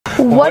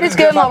What is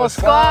good, Mama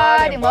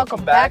Squad, and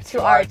welcome back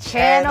to our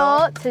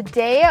channel.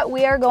 Today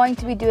we are going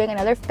to be doing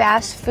another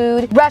fast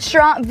food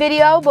restaurant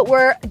video, but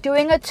we're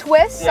doing a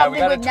twist. Yeah, we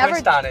got a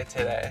twist on it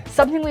today.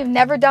 Something we've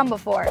never done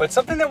before. But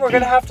something that we're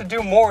gonna have to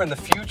do more in the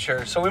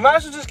future. So we might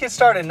as well just get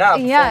started now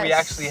before we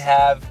actually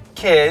have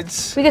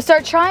kids. We can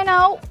start trying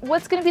out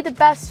what's gonna be the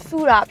best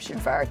food option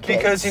for our kids.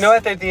 Because you know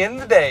what, at the end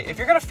of the day, if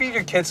you're gonna feed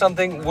your kids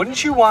something,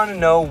 wouldn't you want to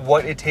know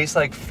what it tastes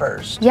like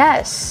first?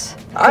 Yes.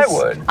 I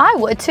would. I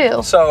would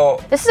too.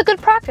 So this is a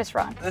good practice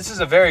run. This is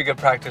a very good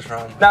practice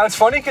run. Now it's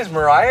funny because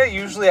Mariah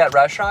usually at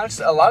restaurants,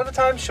 a lot of the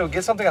time she'll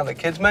get something on the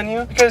kids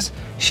menu because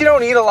she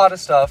don't eat a lot of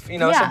stuff. You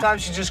know,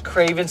 sometimes she's just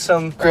craving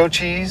some grilled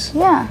cheese.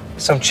 Yeah.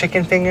 Some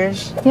chicken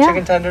fingers,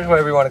 chicken tenders,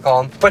 whatever you want to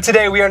call them. But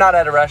today we are not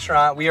at a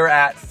restaurant. We are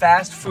at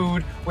fast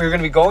food. We're going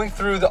to be going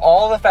through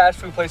all the fast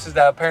food places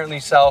that apparently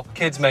sell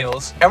kids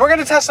meals. And we're going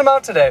to test them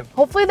out today.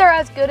 Hopefully they're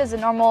as good as a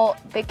normal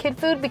big kid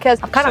food because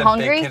I'm kind of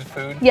hungry. Big kid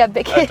food? Yeah,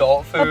 big kid.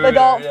 Adult food.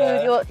 Adult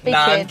food. Big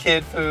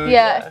non-kid food.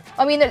 Yeah.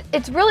 I mean,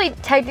 it's really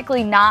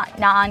technically not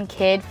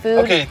non-kid food.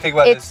 Okay, think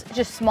about this. It's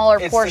just smaller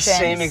portions. It's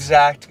the same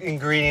exact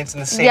ingredients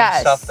and the same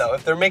stuff though.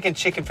 If they're making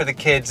chicken for the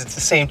kids, it's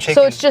the same chicken.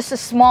 So it's just a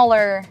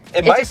smaller,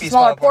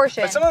 smaller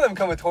portion. But some of them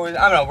come with toys.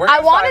 I don't know. We're I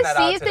want to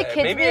see if the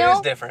kids Maybe meal. It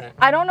is different.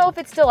 I don't know if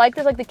it's still like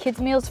this, like the kids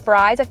meals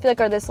fries. I feel like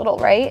are this little,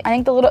 right? I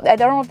think the little. I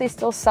don't know if they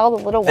still sell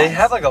the little ones. They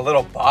have like a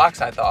little box,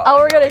 I thought. Oh,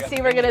 we're gonna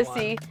see. We're gonna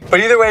see. But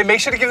either way, make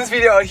sure to give this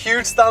video a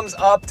huge thumbs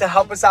up to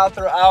help us out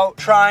throughout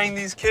trying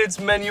these kids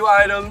menu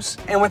items.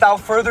 And without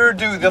further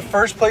ado, the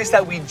first place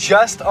that we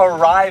just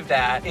arrived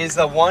at is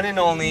the one and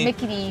only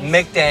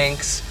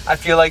McDanks. I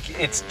feel like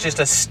it's just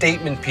a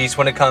statement piece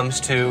when it comes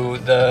to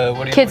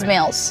the kids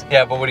meals.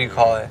 Yeah, but what do you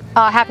call it?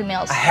 Happy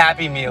Meals. A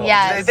Happy Meal.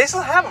 Yes. They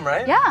still have them,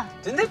 right? Yeah.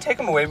 Didn't they take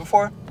them away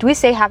before? Do we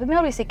say Happy Meal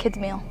or do we say kids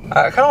meal?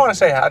 I kind of want to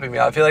say Happy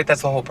Meal. I feel like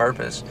that's the whole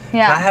purpose.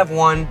 Yeah. Can I have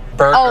one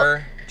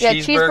burger? Yeah,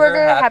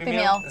 cheeseburger, Happy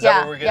Meal. Is that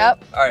what we're getting?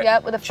 Yep. All right.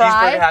 Yep, with a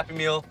fry. Cheeseburger, Happy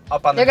Meal,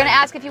 up on the They're gonna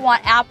menu. ask if you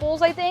want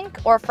apples, I think,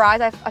 or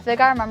fries. I feel like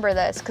I remember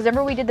this because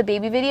remember we did the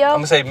baby video. I'm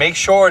gonna say make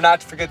sure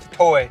not to forget the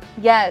toy.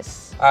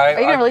 Yes. All right. Are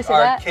you gonna really say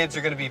that? Our kids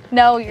are gonna be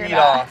peed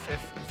off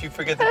if you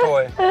forget the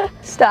toy.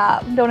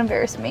 Stop! Don't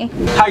embarrass me.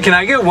 Hi, can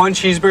I get one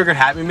cheeseburger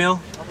Happy Meal?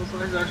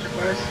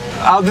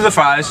 I'll do the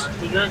fries.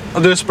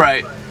 I'll do a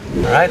Sprite.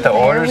 All right, the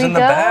order's in the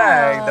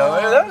bag.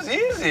 That was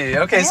easy.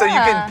 Okay, so you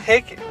can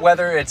pick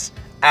whether it's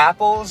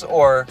apples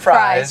or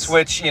fries,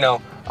 which, you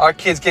know, our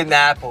kid's getting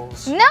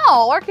apples.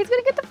 No, our kid's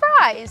gonna get the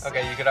fries.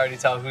 Okay, you can already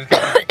tell who's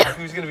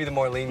gonna be the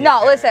more lenient.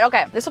 No, listen,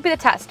 okay, this will be the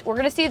test. We're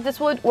gonna see if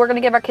we're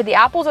gonna give our kid the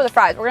apples or the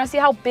fries. We're gonna see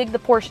how big the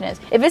portion is.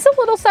 If it's a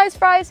little size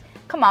fries,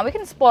 come on, we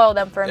can spoil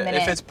them for a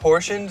minute. If it's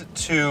portioned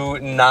to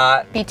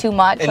not be too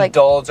much,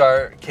 indulge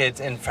our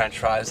kids in French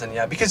fries, then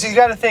yeah, because you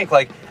gotta think,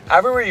 like,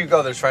 everywhere you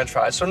go, there's French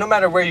fries. So no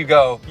matter where you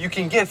go, you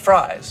can get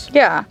fries.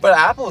 Yeah. But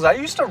apples, I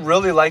used to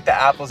really like the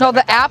apples. No,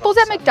 the apples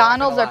at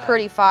McDonald's are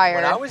pretty fire.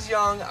 When I was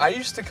young, I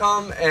used to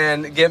come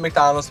and get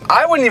McDonald's.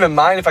 I wouldn't even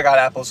mind if I got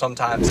apples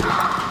sometimes.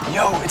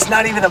 Yo, it's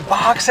not even a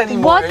box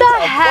anymore. What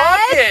the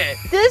heck?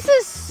 Bucket. This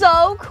is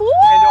so cool.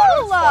 And you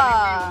know what's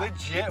funny? We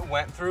legit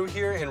went through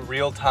here in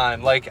real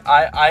time. Like,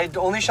 I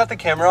only shut the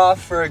camera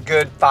off for a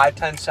good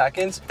 5-10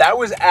 seconds. That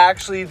was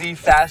actually the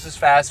fastest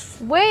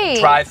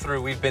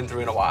drive-through we've been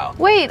through in a while.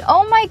 Wait,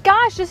 oh my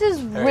gosh, this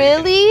is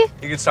really...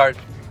 You can start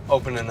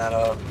opening that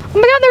up. Oh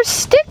my god, there's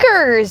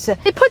stickers.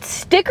 They put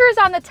stickers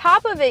on the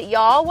top of it,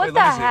 y'all. What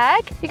the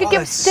heck? You could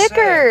give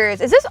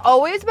stickers. Has this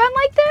always been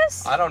like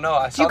this? I don't know.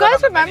 I saw you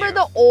guys remember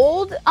the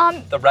old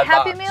the red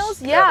Happy box.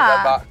 Meals? Yeah, the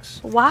red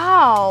box.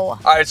 Wow.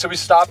 All right, so we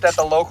stopped at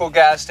the local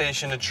gas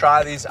station to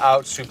try these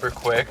out super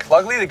quick.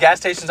 Luckily, the gas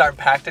stations aren't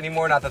packed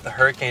anymore, not that the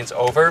hurricane's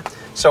over,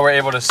 so we're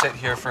able to sit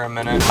here for a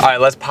minute. All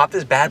right, let's pop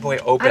this bad boy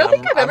open. I don't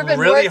think I've ever been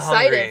really more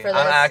excited for this.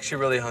 I'm actually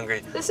really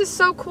hungry. This is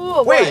so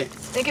cool. Wait.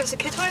 They give us a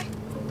kid toy?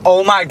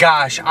 Oh my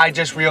gosh, I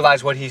just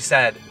realized what he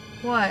said.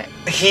 What?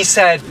 He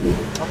said,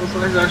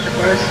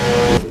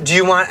 do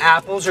you want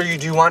apples or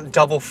do you want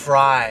double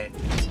fry?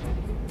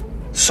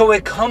 So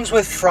it comes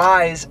with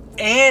fries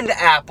and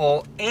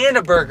apple and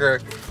a burger,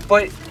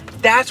 but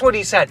that's what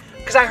he said.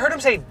 Because I heard him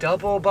say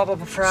double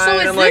fry, so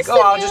and I'm like,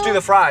 oh, I'll just do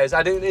the fries.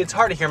 It's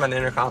hard to hear him on the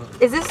intercom.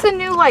 Is this the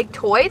new, like,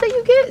 toy that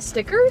you get?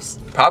 Stickers?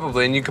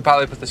 Probably, and you could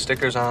probably put the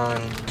stickers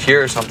on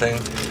here or something.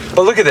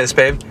 But look at this,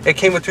 babe. It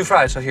came with 2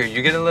 fries. So here,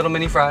 you get a little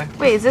mini fry.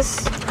 Wait, is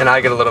this? And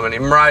I get a little mini.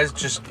 Mariah's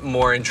just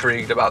more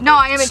intrigued about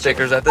the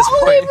stickers at this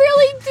point. Oh, they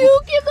really do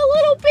give the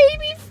little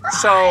baby fries.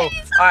 So, all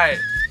right.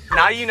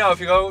 Now you know if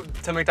you go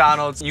to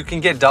McDonald's, you can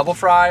get double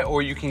fry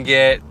or you can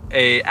get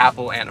a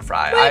apple and a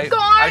fry.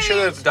 I should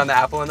have done the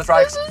apple and the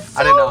fries. This is so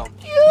I didn't know.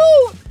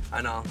 Cute.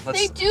 I know.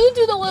 They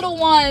do the little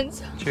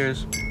ones.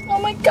 Cheers. Oh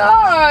my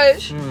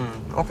gosh.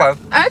 Okay.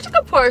 I took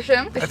a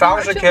portion. If I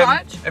was a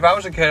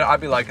kid,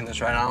 I'd be liking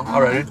this right now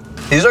already.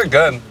 These are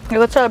good. Okay,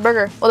 let's try the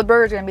burger. Well, the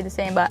burger's gonna be the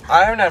same, but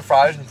I haven't had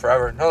fries in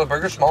forever. No, the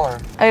burger's smaller.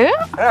 Oh yeah?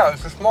 Yeah,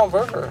 it's a small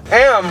burger.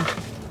 And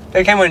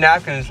they came with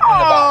napkins in the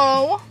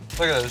box.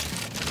 Look at this.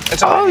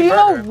 It's a mini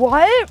burger. You know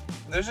what?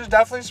 This is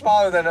definitely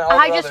smaller than all the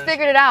I just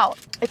figured it out.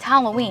 It's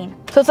Halloween.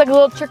 So it's like a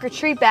little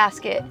trick-or-treat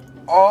basket.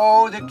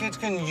 Oh, the kids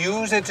can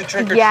use it to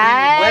trick or treat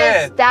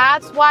with.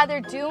 That's why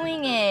they're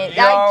doing it.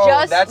 Yo, I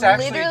just that's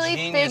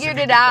literally figured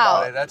it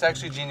out. That's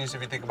actually genius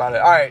if you think about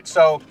it. All right,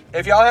 so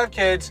if y'all have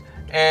kids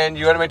and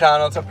you go to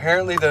McDonald's,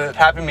 apparently the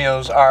Happy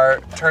Meals are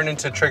turned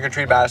into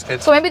trick-or-treat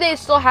baskets. So maybe they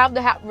still have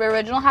the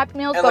original Happy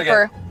Meals, and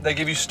but they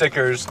give you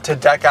stickers to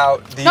deck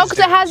out these. No, because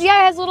it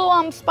has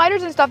little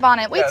spiders and stuff on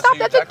it. Wait, yeah, stop, so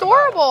that's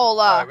adorable. All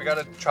right, we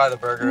gotta try the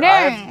burger. Dang.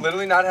 I have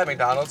literally not had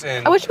McDonald's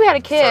in I wish we had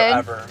a kid.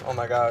 forever. Oh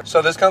my God.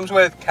 So this comes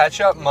with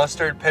ketchup,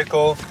 mustard,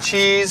 pickle,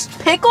 cheese.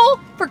 Pickle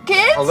for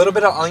kids? A little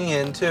bit of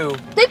onion too.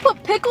 They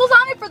put pickles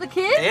on it for the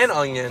kids? And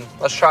onion.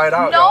 Let's try it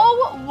out.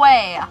 No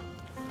way.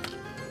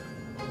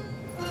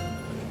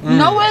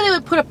 No way they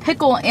would put a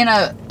pickle in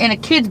a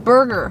kid's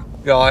burger.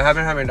 Yo, I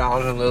haven't had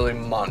McDonald's in literally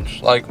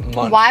months. Like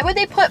months. Why would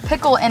they put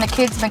pickle in a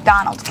kid's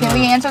McDonald's? Can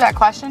we answer that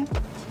question?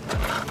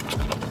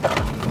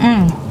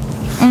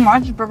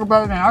 Mine's burger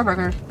better than our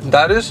burgers.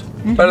 That is?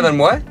 Better than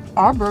what?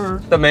 Our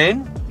burgers. The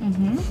main?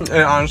 It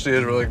honestly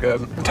is really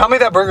good. Tell me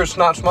that burger's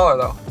not smaller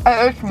though.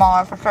 It is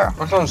smaller for sure.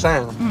 That's what I'm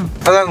saying.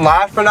 And then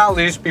last but not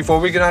least, before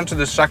we get on to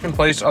the second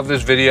place of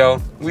this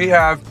video, we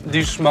have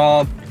these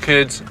small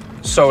kids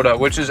soda,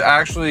 which is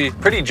actually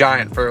pretty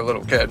giant for a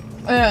little kid.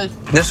 It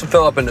is. This would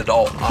fill up an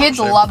adult. Kids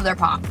honestly. love their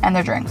pop and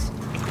their drinks.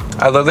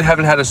 I literally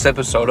haven't had a sip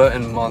of soda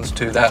in months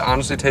too. That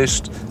honestly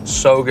tastes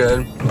so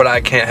good, but I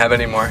can't have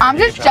any more. I'm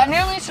just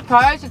genuinely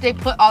surprised that they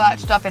put all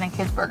that stuff in a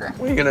kid's burger.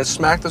 Are you gonna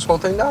smack this whole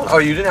thing down? Oh,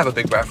 you didn't have a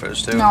big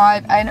breakfast too. No,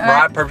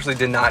 I purposely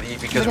did not eat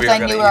because we were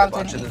gonna eat a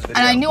bunch in this video.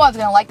 And I knew I was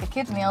gonna like the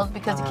kids meals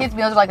because the kids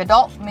meals are like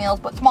adult meals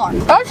but smaller.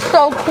 That's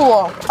so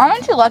cool.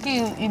 Aren't you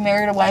lucky you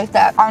married a wife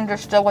that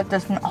understood what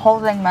this whole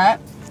thing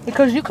meant?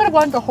 Because you could have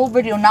went the whole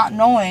video not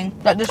knowing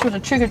that this was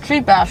a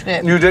trick-or-treat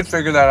basket. You did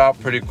figure that out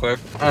pretty quick,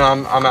 and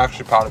I'm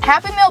actually proud of you.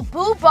 Happy Meal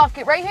Boo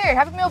Bucket right here.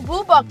 Happy Meal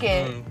Boo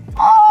Bucket. Oh,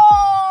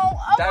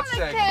 I want a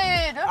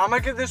kid. I'm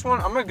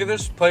gonna give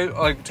this plate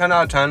like 10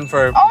 out of 10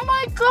 for. Oh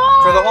my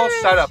God. For the whole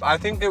setup. I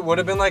think it would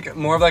have been like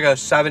more of like a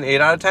 7,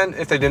 8 out of 10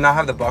 if they did not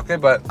have the bucket,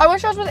 but. I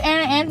wish I was with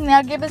Anna and Anthony.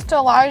 I'd give this to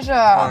Elijah.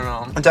 I don't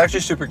know. It's actually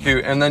super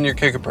cute, and then your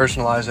kid could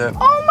personalize it.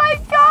 Oh my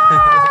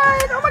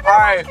God. Oh my God. All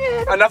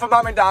right, enough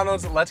about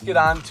McDonald's. Let's get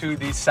on to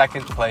the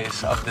second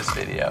place of this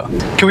video.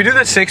 Can we do the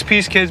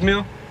 6-piece kids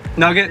meal?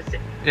 Nugget?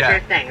 Yeah.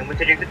 Sure thing. And what's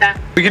the drink with that?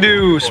 We could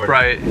do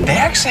Sprite. They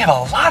actually have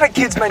a lot of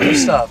kids menu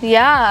stuff.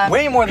 Yeah.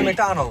 Way more than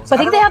McDonald's. But I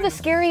think they have the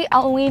scary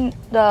Halloween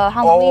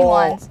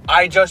ones.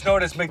 I just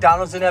noticed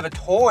McDonald's didn't have a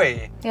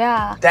toy.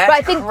 Yeah. That's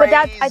I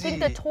think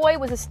the toy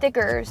was the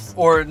stickers.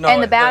 Or no,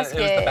 and the basket.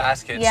 It was the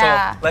basket.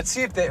 Yeah. So let's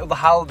see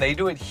how they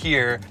do it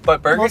here.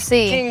 But Burger We'll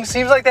see. King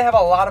seems like they have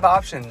a lot of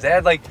options. They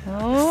had like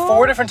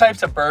 4 different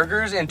types of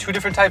burgers and 2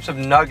 different types of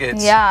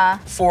nuggets. Yeah.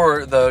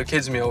 For the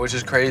kids meal, which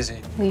is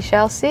crazy. We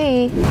shall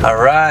see. All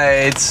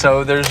right,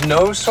 so there's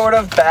no sort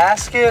of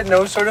basket,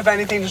 no sort of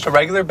anything, just a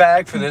regular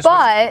bag for this.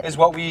 But is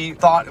what we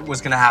thought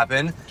was gonna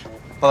happen.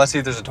 But let's see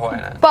if there's a toy in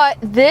it. But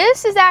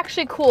this is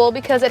actually cool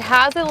because it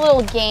has a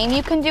little game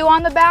you can do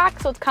on the back,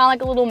 so it's kind of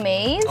like a little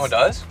maze. Oh, it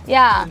does?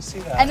 Yeah. I didn't see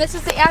that. And this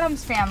is the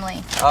Addams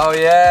Family. Oh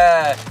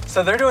yeah.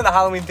 So they're doing the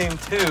Halloween theme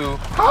too.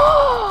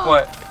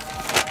 What?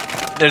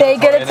 They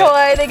get a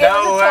toy. They get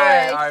a toy. All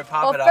right,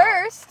 pop it out. Well,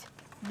 first,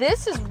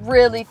 this is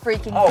really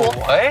freaking cool.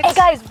 What? Hey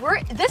guys,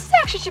 this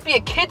actually should be a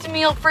kids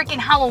meal freaking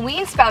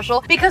Halloween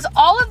special because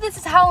all of this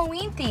is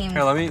Halloween themed.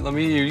 Here, let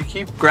me, you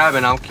keep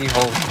grabbing, I'll keep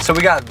holding. So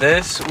we got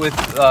this with,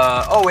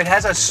 oh, it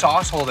has a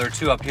sauce holder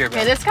too up here.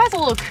 Okay, this guy's a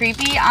little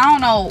creepy. I don't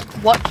know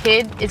what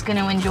kid is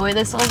gonna enjoy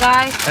this little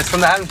guy. That's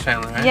from the Addams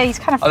Family, right? Yeah, he's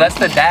kind of freaky. Oh, that's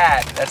the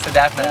dad. That's the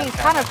dad for yeah, he's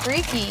kind of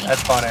freaky.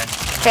 That's funny.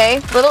 Okay,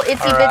 little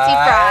itsy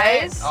bitsy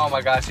fries. Oh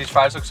my gosh, these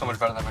fries look so much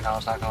better than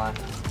McDonald's, not gonna lie.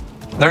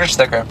 They're just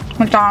thicker.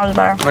 McDonald's is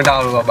better.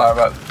 McDonald's is a little better,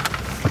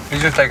 but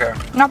these are thicker.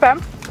 Not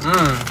bad.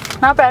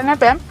 Not bad, not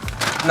bad.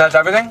 And that's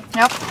everything?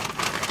 Yep.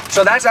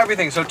 So that's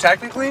everything. So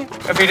technically,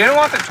 if you didn't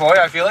want the toy,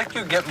 I feel like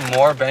you get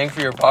more bang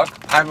for your buck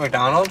at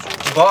McDonald's,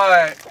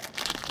 but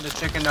the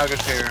chicken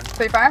nuggets here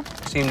Pretty fire?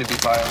 seem to be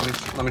fire.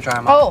 Let me try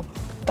them out. Oh,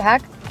 the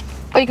heck?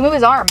 Oh, you can move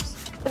his arms.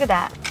 Look at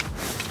that.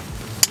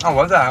 Oh,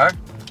 what the heck?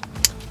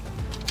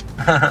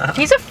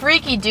 He's a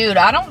freaky dude.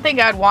 I don't think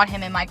I'd want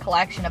him in my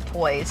collection of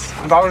toys.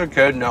 If I was a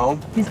kid, no.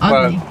 He's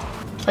ugly.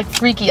 Like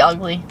freaky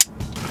ugly.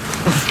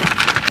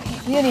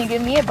 You didn't even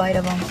give me a bite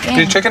of them. Damn.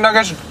 These chicken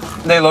nuggets,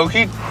 they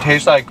low-key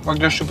taste like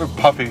they're super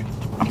puffy.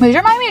 These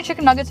remind me of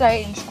chicken nuggets I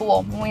ate in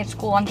school when we had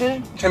school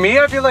lunches. To me,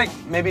 I feel like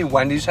maybe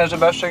Wendy's has the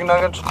best chicken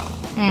nuggets.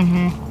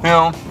 Mm-hmm. You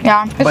know?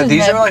 Yeah. But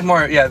these are like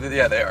more, yeah,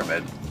 they are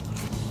mid.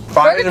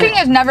 Burger King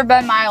has never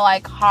been my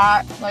like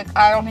hot, like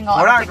I don't think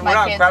I'll ever take my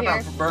kids here. We're not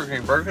crapping for Burger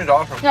King. Burger King's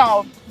awesome.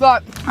 No,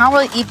 but I don't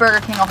really eat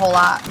Burger King a whole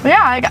lot. But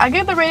yeah, I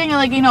give the rating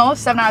like, you know,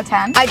 7 out of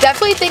 10. I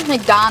definitely think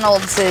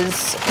McDonald's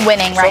is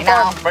winning right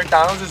now.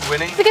 McDonald's is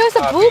winning. They gave us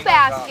a boo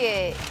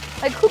basket.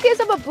 Like, who gives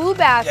up a boo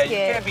basket?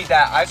 Yeah, you can't beat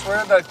that. I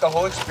swear the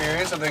whole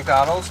experience of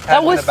McDonald's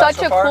that was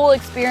such a cool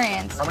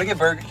experience. I'm gonna give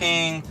Burger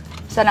King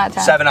 7 out of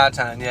 10. 7 out of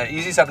 10. Yeah,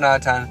 easy 7 out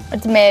of 10.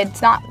 It's mid.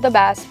 It's not the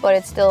best, but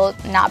it's still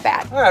not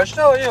bad. Yeah, it's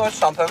still, you know, it's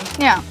something.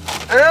 Yeah.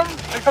 And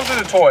it comes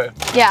with a toy.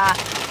 Yeah,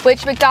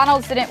 which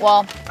McDonald's didn't,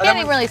 well, can't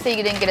even really say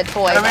you didn't get a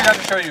toy. And then we got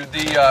to show you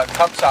the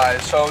cup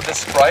size. So the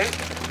Sprite,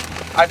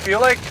 I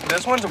feel like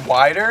this one's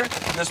wider,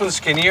 this one's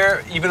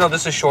skinnier. Even though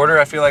this is shorter,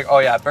 I feel like, oh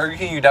yeah, Burger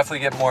King, you definitely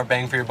get more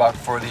bang for your buck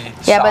for the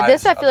Yeah, but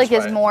this I feel like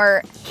Sprite. is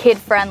more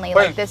kid-friendly.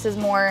 Wait. Like this is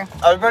more...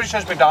 Everybody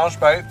says McDonald's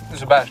Sprite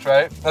is the best,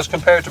 right? Let's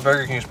compare it to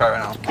Burger King Sprite right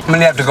now. I'm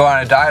gonna have to go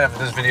on a diet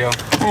after this video.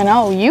 I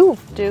know, you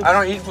do. I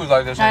don't eat food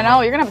like this anymore. I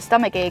know, you're gonna have a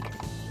stomach ache.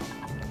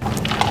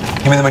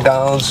 Give me the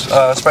McDonald's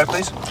Sprite,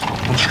 please.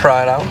 Let's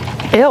try it out.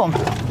 Ew.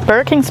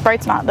 Burger King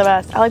Sprite's not the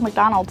best. I like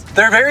McDonald's.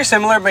 They're very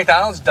similar.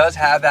 McDonald's does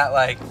have that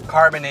like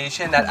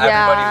carbonation that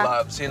everybody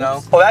loves, you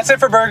know? Well, that's it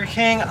for Burger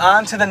King.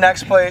 On to the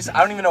next place. I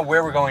don't even know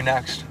where we're going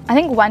next. I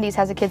think Wendy's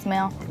has a kids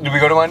meal. Do we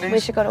go to Wendy's? We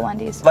should go to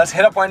Wendy's. Let's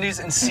hit up Wendy's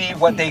and see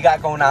what they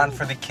got going on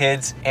for the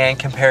kids and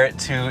compare it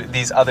to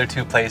these other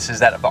two places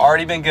that have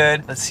already been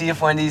good. Let's see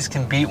if Wendy's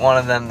can beat one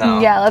of them though.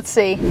 Yeah, let's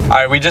see. All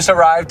right, we just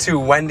arrived to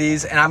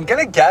Wendy's and I'm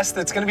gonna guess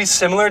that it's gonna be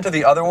similar to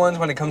the other ones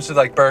when it comes to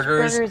like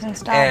burgers. Burgers and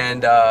stuff.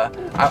 And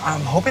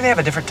I'm hoping they have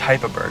a different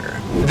type of burger.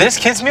 This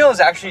kids meal is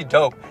actually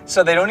dope.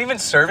 So they don't even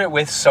serve it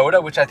with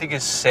soda, which I think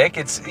is sick.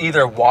 It's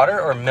either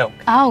water or milk.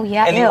 Oh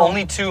yeah, and ew. the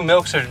only two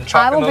milks are chocolate milk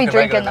I will be and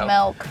drinking regular the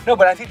milk. No,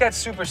 but I think that's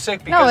super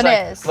sick because No, it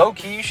like is. low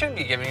key, you shouldn't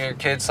be giving your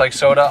kids like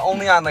soda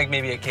only on like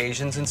maybe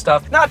occasions and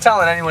stuff. Not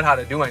telling anyone how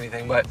to do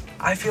anything, but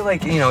I feel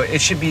like, you know, it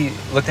should be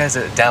looked at as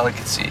a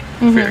delicacy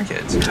for your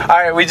kids. All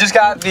right, we just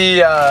got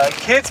the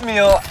kids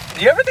meal.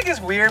 Do you ever think it's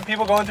weird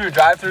people going through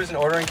drive-thrus and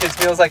ordering kids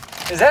meals? Like,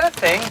 is that a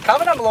thing?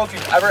 Comment down below if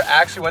you've ever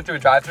actually went through a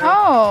drive-thru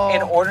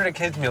and ordered a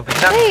kids meal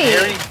because I'm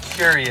very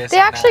curious. They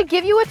actually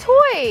give you a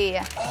toy.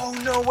 Oh,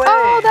 no way.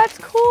 Oh, that's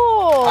cool.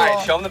 All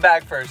right, show them the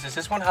bag first. Is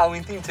this one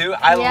Halloween themed too?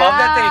 I love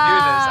that they do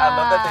this. I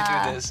love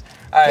that they do this.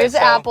 All right, here's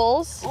the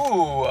apples.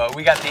 Ooh,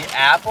 we got the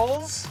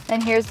apples.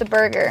 And here's the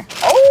burger.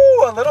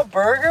 Oh, a little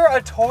burger,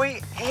 a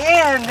toy,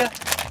 and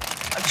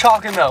a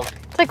chocolate milk.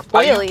 It's like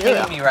oily. Are you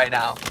kidding me right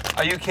now?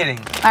 Are you kidding?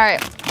 All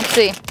right, let's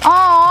see.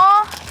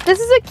 Aww, this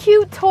is a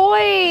cute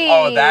toy.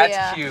 Oh,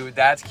 that's cute.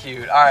 That's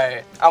cute. All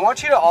right. I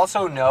want you to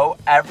also know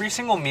every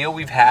single meal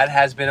we've had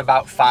has been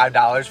about $5,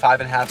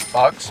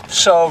 $5.50.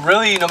 So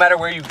really, no matter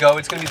where you go,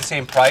 it's gonna be the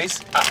same price.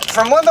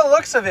 From one of the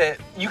looks of it,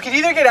 you could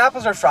either get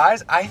apples or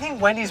fries. I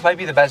think Wendy's might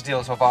be the best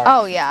deal so far.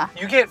 Oh yeah.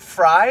 You get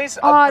fries,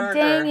 a Oh burger.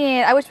 dang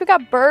it! I wish we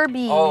got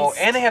Burbies. Oh,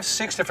 and they have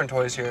 6 different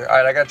toys here. All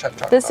right, I gotta check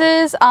chocolate. This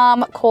is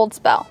Cold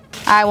Spell.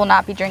 I will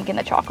not be drinking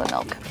the chocolate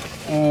milk.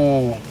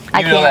 Ooh, I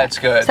you know can't. that's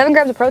good. 7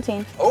 grams of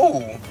protein.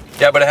 Ooh,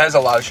 yeah, but it has a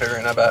lot of sugar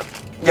in it, I bet.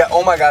 Yeah,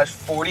 oh my gosh,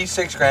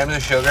 46 grams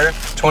of sugar,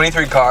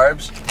 23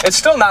 carbs. It's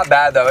still not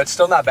bad though. It's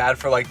still not bad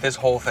for like this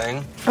whole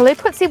thing. Well,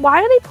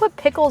 why do they put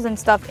pickles and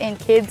stuff in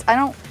kids? I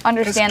don't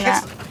understand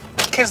that.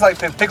 Kids like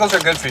pickles are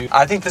good for you.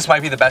 I think this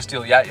might be the best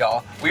deal yet,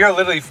 y'all. We are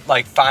literally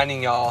like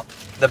finding y'all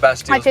the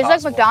best deals It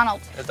tastes like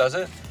McDonald's. It does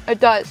it? It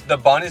does. The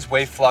bun is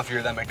way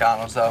fluffier than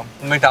McDonald's though.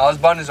 The McDonald's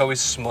bun is always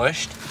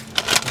smushed.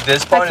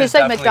 This bun is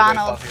like definitely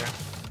McDonald's. way fluffier.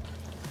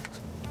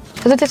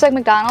 Does it taste like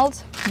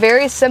McDonald's?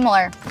 Very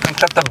similar.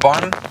 Except the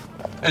bun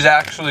is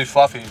actually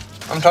fluffy.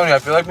 I'm telling you, I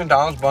feel like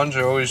McDonald's buns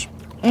are always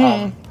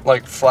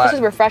like flat. This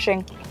is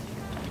refreshing.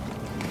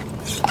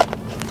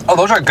 Oh,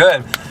 those are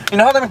good. You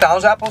know how the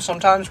McDonald's apples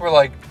sometimes were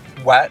like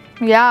wet?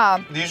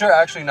 Yeah. These are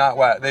actually not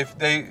wet.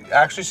 They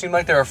actually seem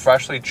like they were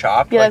freshly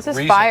chopped. Yeah, like, this is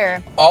recently.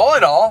 fire. All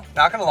in all,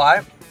 not gonna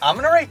lie, I'm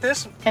gonna rate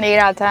this An 8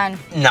 out of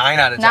 10. 9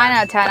 out of 10. 9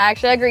 out of 10.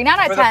 Actually, I agree. 9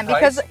 out of 10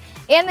 because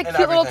and the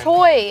cute little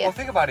toy. Well,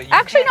 think about it.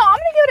 Actually, no, I'm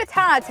gonna give it a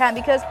 10 out of 10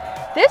 because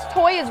this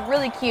toy is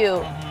really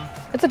cute.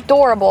 It's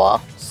adorable.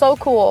 So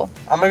cool.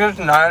 I'm gonna give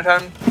it a 9 out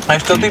of 10. I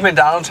still think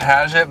McDonald's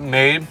has it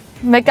made.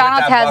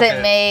 McDonald's has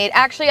it made.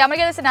 Actually, I'm gonna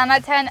give this a 9 out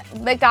of 10.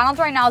 McDonald's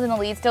right now is in the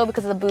lead still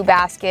because of the Boo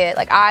Basket.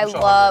 Like I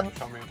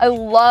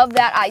love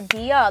that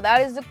idea.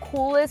 That is the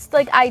coolest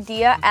like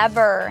idea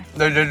ever.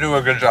 They did do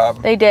a good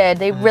job. They did.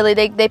 They really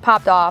they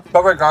popped off.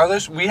 But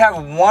regardless, we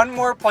have one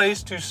more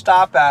place to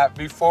stop at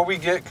before we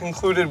get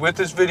concluded with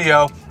this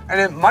video. And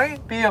it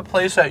might be a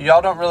place that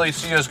y'all don't really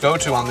see us go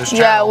to on this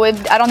channel.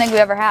 Yeah, I don't think we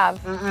ever have.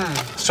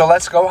 So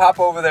let's go hop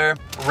over there,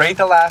 rate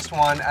the last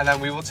one, and then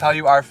we will tell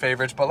you our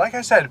favorites. But like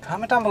I said,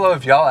 comment down below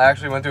if y'all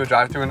actually went through a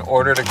drive-thru and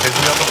ordered a kids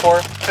meal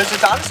before. Because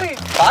it's honestly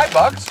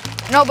 $5.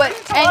 No, but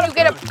and you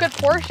get a good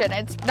portion.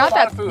 It's not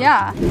that food.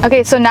 Yeah.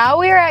 Okay, so now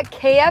we are at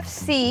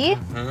KFC.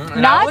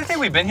 And I only think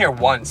we've been here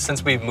once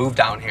since we moved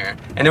down here,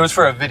 and it was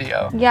for a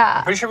video. Yeah.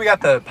 I'm pretty sure we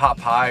got the pot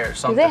pie or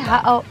something.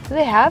 Do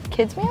they have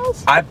kids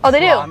meals? Oh,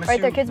 they do.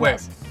 Right there, kids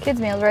meals. Kids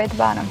meals right at the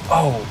bottom.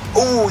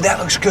 Oh, that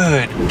looks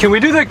good. Can we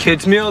do the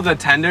kids meal, the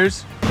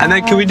tenders? And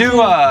then can we do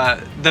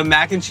the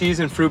mac and cheese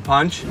and fruit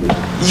punch?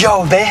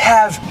 Yo, they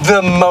have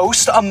the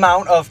most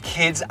amount of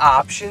kids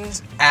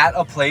options at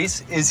a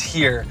place is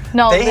here.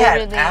 No, they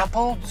had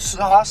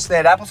applesauce. They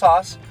had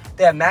applesauce.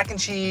 They had mac and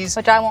cheese.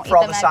 Which I won't eat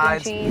the mac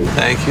and cheese.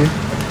 Thank you.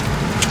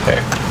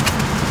 Okay.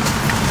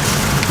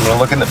 I'm gonna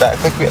look in the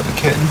back like we have a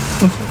kid.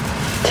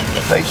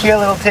 Like here,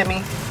 little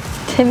Timmy.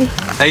 Timmy.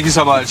 Thank you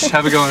so much.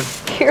 Have a good one.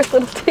 Here,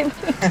 little Timmy.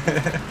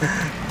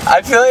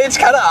 I feel like it's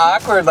kind of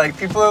awkward. Like,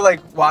 people are like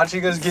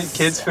watching us get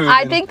kids food.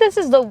 I think this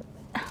is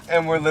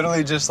and we're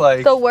literally just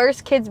like the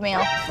worst kids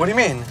meal. What do you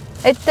mean?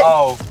 It's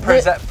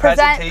the,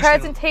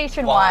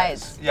 presentation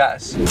wise.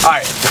 Yes. All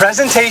right.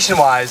 Presentation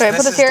wise,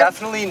 this is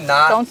definitely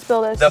not Don't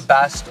spill this. the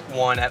best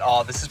one at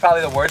all. This is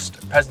probably the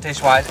worst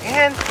presentation wise,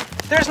 and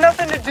there's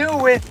nothing to do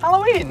with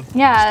Halloween.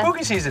 Yeah.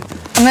 Spooky season.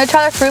 I'm gonna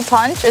try the fruit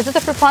punch. Is it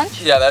the fruit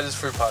punch? Yeah, that is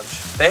fruit punch.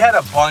 They had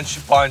a bunch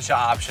of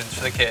options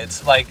for the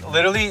kids. Like,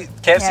 literally,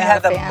 KFC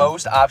had the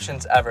most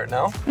options ever.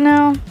 No?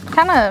 No.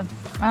 Kind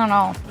of. I don't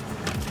know.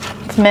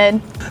 It's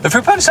mid. The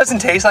fruit punch doesn't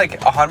taste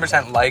like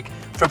 100% like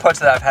fruit punch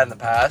that I've had in the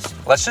past.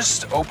 Let's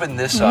just open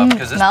this up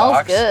because this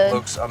box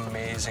looks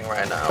amazing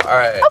right now. All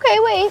right. Okay,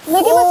 wait. They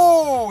gave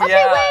us.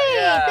 Okay, wait.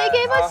 Yeah. They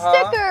gave us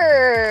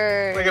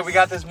stickers. Look at, we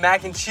got this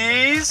mac and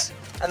cheese,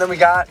 and then we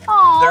got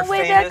their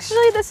famous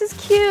actually, this is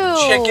cute.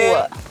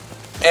 Chicken,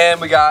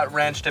 and we got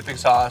ranch dipping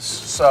sauce.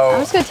 So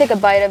I'm just gonna take a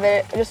bite of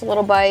it, just a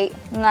little bite.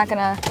 I'm not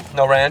gonna.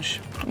 No ranch.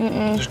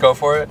 Just go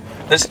for it.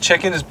 This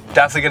chicken is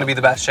definitely gonna be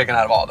the best chicken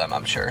out of all of them,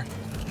 I'm sure.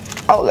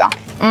 Oh yeah.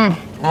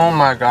 Oh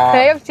my god.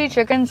 KFC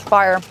chicken's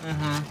fire.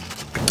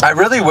 I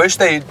really wish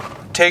they'd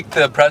take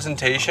the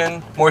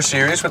presentation more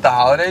serious with the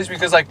holidays,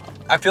 because like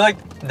I feel like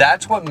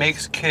that's what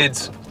makes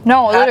kids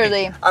happy.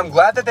 Literally. I'm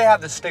glad that they have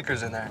the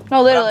stickers in there.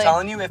 No, literally. But I'm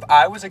telling you, if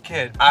I was a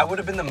kid, I would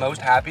have been the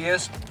most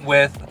happiest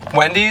with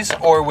Wendy's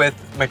or with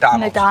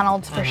McDonald's.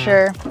 McDonald's for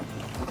sure.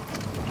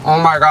 Oh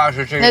my gosh,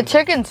 the chicken. The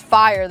chicken's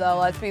fire though,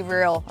 let's be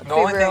real. The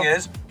only thing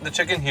is, the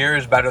chicken here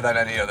is better than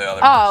any of the other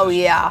Oh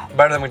places. yeah.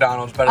 Better than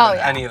McDonald's, better than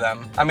any of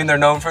them. I mean, they're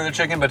known for their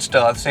chicken, but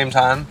still, at the same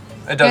time,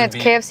 it doesn't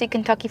beat. It's KFC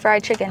Kentucky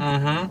Fried Chicken.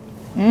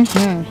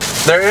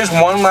 There is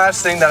one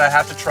last thing that I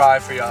have to try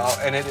for y'all,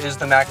 and it is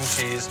the mac and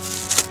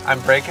cheese.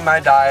 I'm breaking my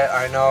diet,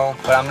 I know,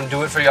 but I'm gonna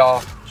do it for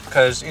y'all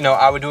because, you know,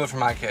 I would do it for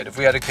my kid if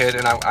we had a kid,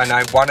 and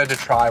I wanted to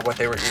try what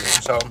they were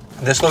eating. So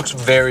this looks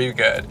very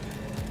good.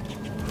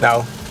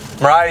 No,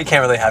 Mariah, you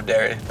can't really have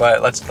dairy,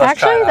 but let's try it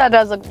Actually, out. that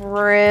does look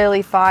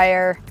really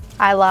fire.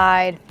 I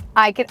lied.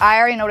 I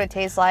already know what it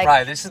tastes like.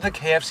 Right, this is the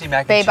KFC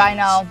mac and Babe, cheese. I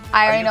know.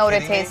 I already know what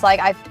it tastes like.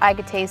 I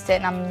could taste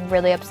it and I'm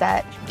really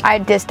upset. I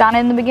dissed on it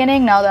in the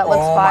beginning. No, that looks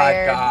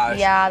fire. Oh my gosh.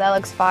 Yeah, that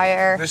looks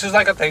fire. This is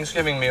like a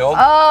Thanksgiving meal,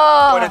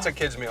 Oh. but it's a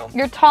kid's meal.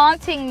 You're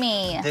taunting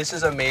me. This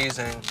is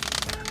amazing.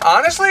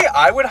 Honestly,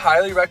 I would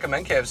highly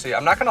recommend KFC.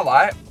 I'm not gonna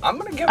lie. I'm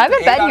gonna give it I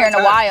haven't an 8 out been here of in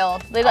a 10.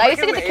 while. I used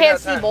to get the give it an 8 out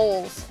of KFC 10.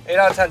 bowls. 8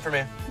 out of 10 for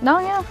me. No,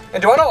 yeah. And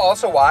do you want to know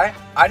also why?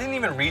 I didn't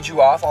even read you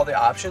off all the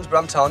options, but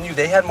I'm telling you,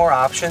 they had more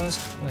options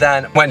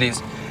than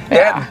Wendy's. They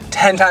had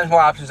 10 times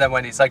more options than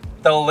Wendy's. Like,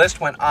 the list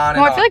went on and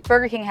No, on. I feel like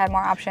Burger King had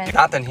more options.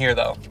 Not than here,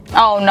 though.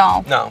 Oh,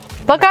 no. No.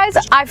 But guys,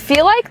 I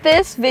feel like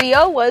this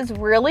video was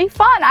really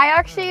fun. I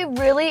actually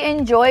really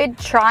enjoyed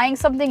trying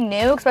something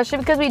new, especially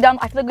because I feel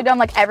like we've done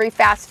like every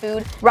fast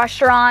food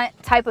restaurant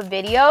type of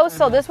video.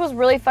 So this was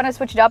really fun to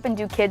switch it up and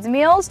do kids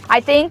meals. I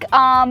think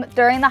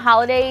during the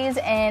holidays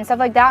and stuff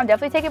like that, I'm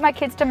definitely taking my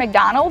kids to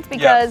McDonald's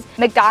because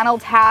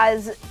McDonald's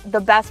has the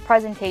best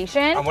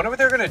presentation. I wonder what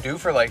they're gonna do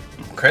for like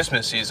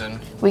Christmas season.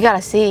 We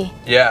gotta see.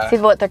 Yeah. See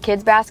what their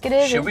kids basket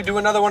is. Should we do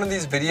another one of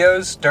these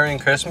videos during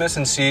Christmas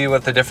and see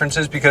what the difference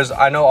is? Because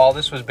I know all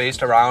this was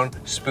based around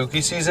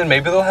spooky season.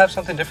 Maybe they'll have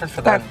something different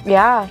for them.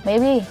 Yeah,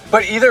 maybe.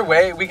 But either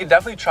way, we could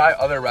definitely try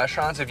other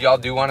restaurants if y'all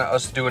do want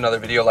us to do another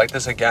video like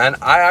this again.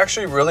 I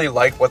actually really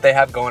like what they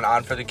have going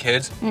on for the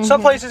kids.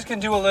 Some places can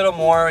do a little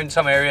more in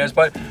some areas,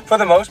 but for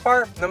the most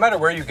part, no matter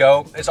where you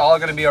go, it's all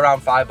gonna be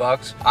around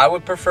 $5. I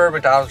would prefer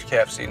McDonald's or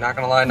KFC, not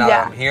gonna lie, now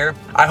that I'm here.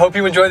 I hope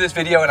you enjoyed this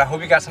video and I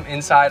hope you got some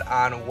insight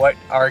on what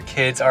our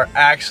kids are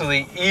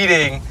actually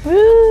eating.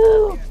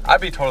 Woo! I'd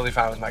be totally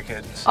fine with my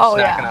kids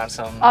snacking on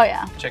some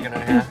chicken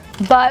right here.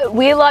 But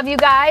we love you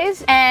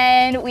guys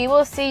and we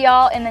will see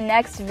y'all in the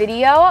next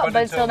video.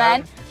 But until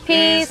then,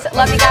 peace.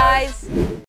 Love you guys.